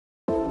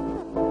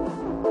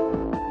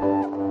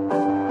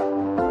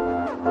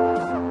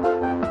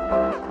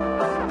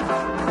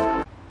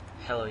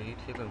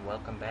YouTube, and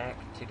welcome back.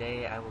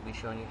 Today I will be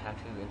showing you how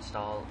to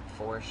install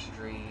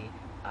Forestry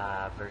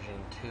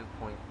version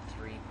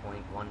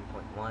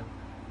 2.3.1.1,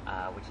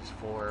 which is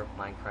for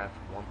Minecraft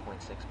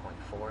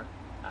 1.6.4.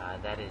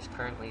 That is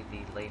currently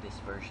the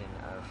latest version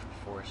of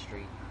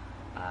Forestry.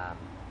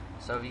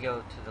 So if you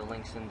go to the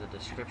links in the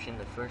description,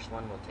 the first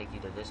one will take you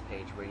to this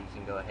page where you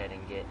can go ahead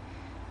and get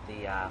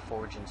the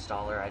Forge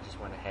installer. I just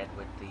went ahead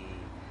with the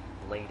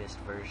latest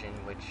version,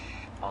 which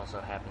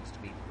also happens to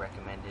be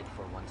recommended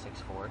for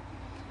 1.6.4.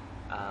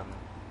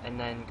 And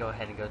then go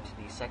ahead and go to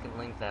the second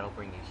link. That'll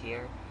bring you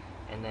here,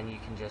 and then you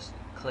can just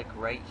click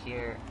right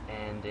here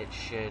and it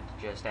should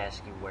just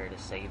ask you where to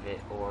save it,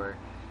 or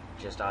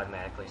just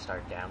automatically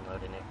start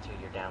downloading it to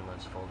your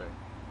downloads folder.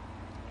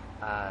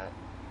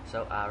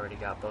 So I already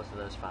got both of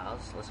those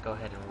files. Let's go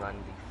ahead and run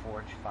the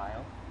Forge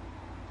file.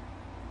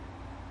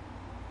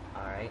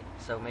 Alright,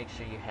 so make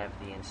sure you have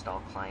the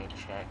install client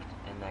checked,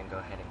 and then go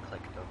ahead and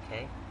click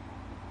OK.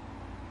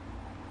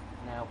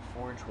 Now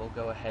Forge will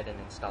go ahead and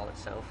install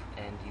itself,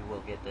 and you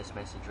will get this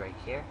message right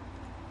here.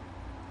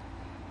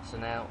 So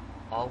now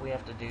all we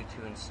have to do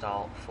to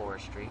install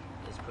Forestry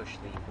is push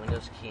the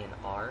Windows key in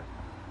R,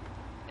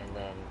 and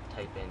then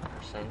type in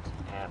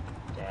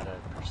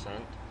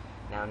 %appdata%.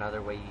 Now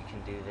another way you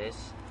can do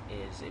this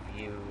is if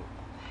you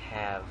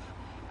have,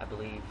 I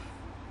believe,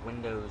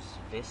 Windows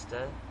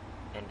Vista,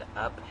 and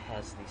up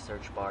has the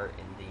search bar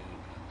in the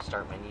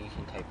start menu, you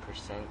can type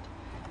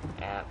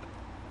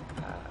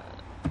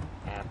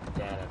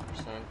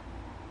 %appdata%,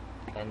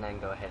 and then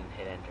go ahead and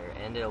hit enter,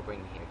 and it'll bring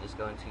you here. Just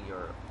go into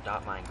your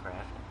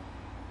 .minecraft,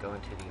 go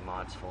into the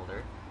mods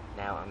folder.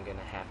 Now I'm going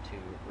to have to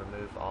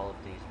remove all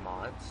of these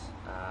mods.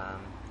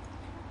 I'm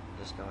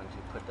just going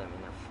to put them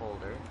in a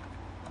folder,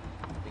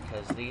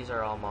 because these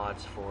are all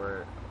mods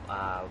for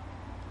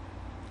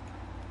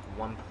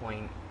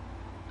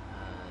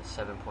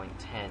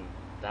 1.7.10,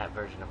 that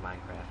version of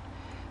Minecraft.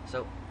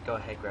 So go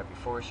ahead, grab your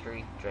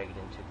Forestry, drag it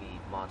into the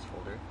mods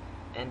folder,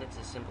 and it's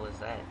as simple as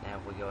that. Now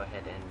if we go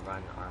ahead and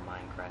run our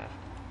Minecraft,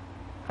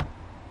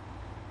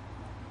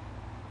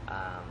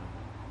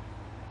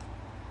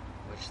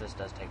 which this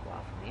does take a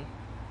while for me.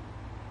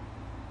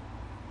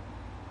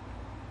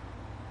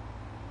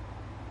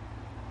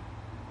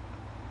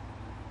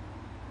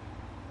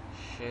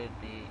 Should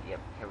be,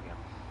 yep, here we go.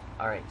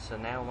 Alright, so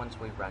now once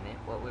we run it,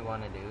 what we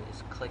want to do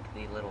is click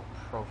the little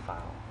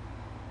profile,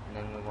 and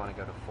then we want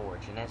to go to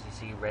Forge, and as you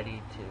see,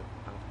 ready to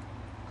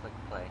click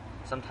play.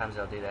 Sometimes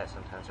they'll do that,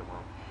 sometimes it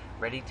won't.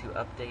 Ready to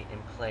update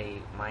and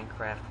play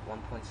Minecraft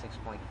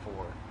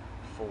 1.6.4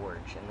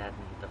 Forge, and then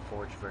the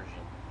Forge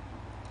version.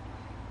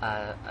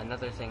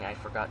 Another thing I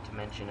forgot to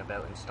mention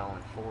about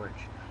installing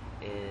Forge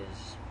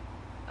is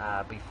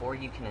before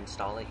you can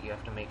install it, you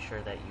have to make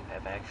sure that you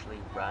have actually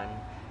run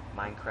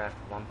Minecraft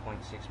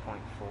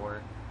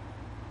 1.6.4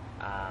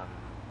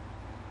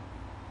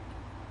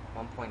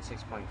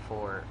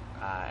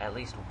 at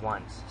least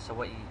once. So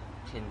what you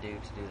can do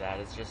to do that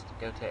is just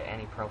go to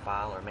any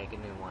profile or make a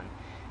new one,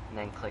 and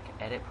then click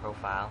edit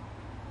profile,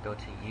 go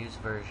to use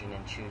version,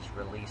 and choose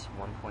release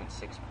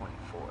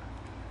 1.6.4,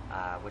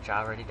 which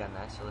I already done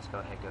that. So let's go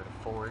ahead, go to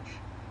Forge,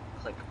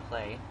 click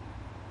play,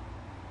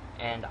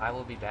 and I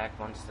will be back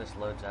once this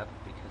loads up,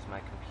 because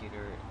my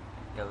computer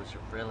goes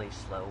really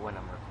slow when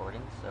I'm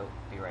recording, so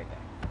be right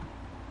back.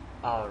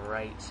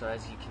 Alright, so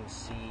as you can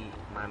see,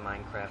 my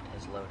Minecraft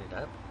has loaded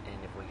up,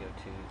 and if we go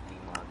to the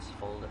mods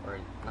folder, or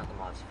not the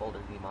mods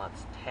folder, the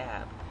mods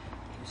tab,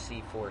 you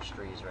see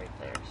Forestry is right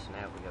there. So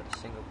now if we go to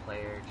single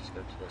player, just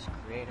go to this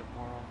creative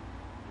world,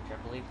 which I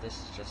believe this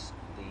is just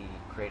the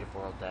creative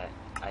world that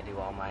I do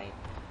all my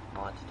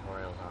mod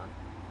tutorials on.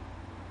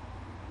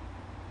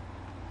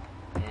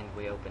 And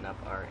we open up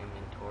our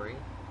inventory.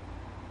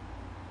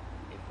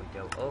 If we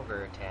go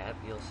over a tab,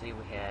 you'll see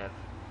we have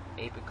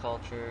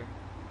apiculture,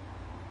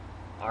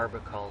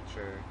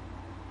 arboriculture,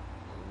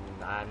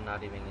 I'm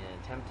not even going to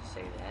attempt to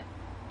say that,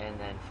 and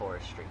then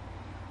Forestry.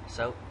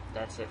 So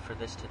that's it for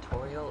this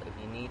tutorial. If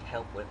you need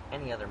help with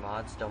any other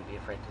mods, don't be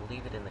afraid to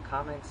leave it in the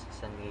comments,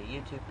 send me a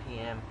YouTube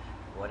PM,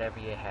 whatever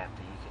you have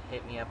to. You can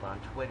hit me up on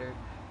Twitter,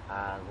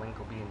 link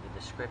will be in the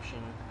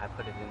description. I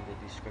put it in the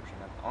description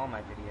of all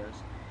my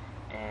videos,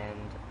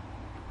 and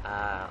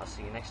I'll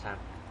see you next time.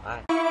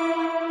 Bye.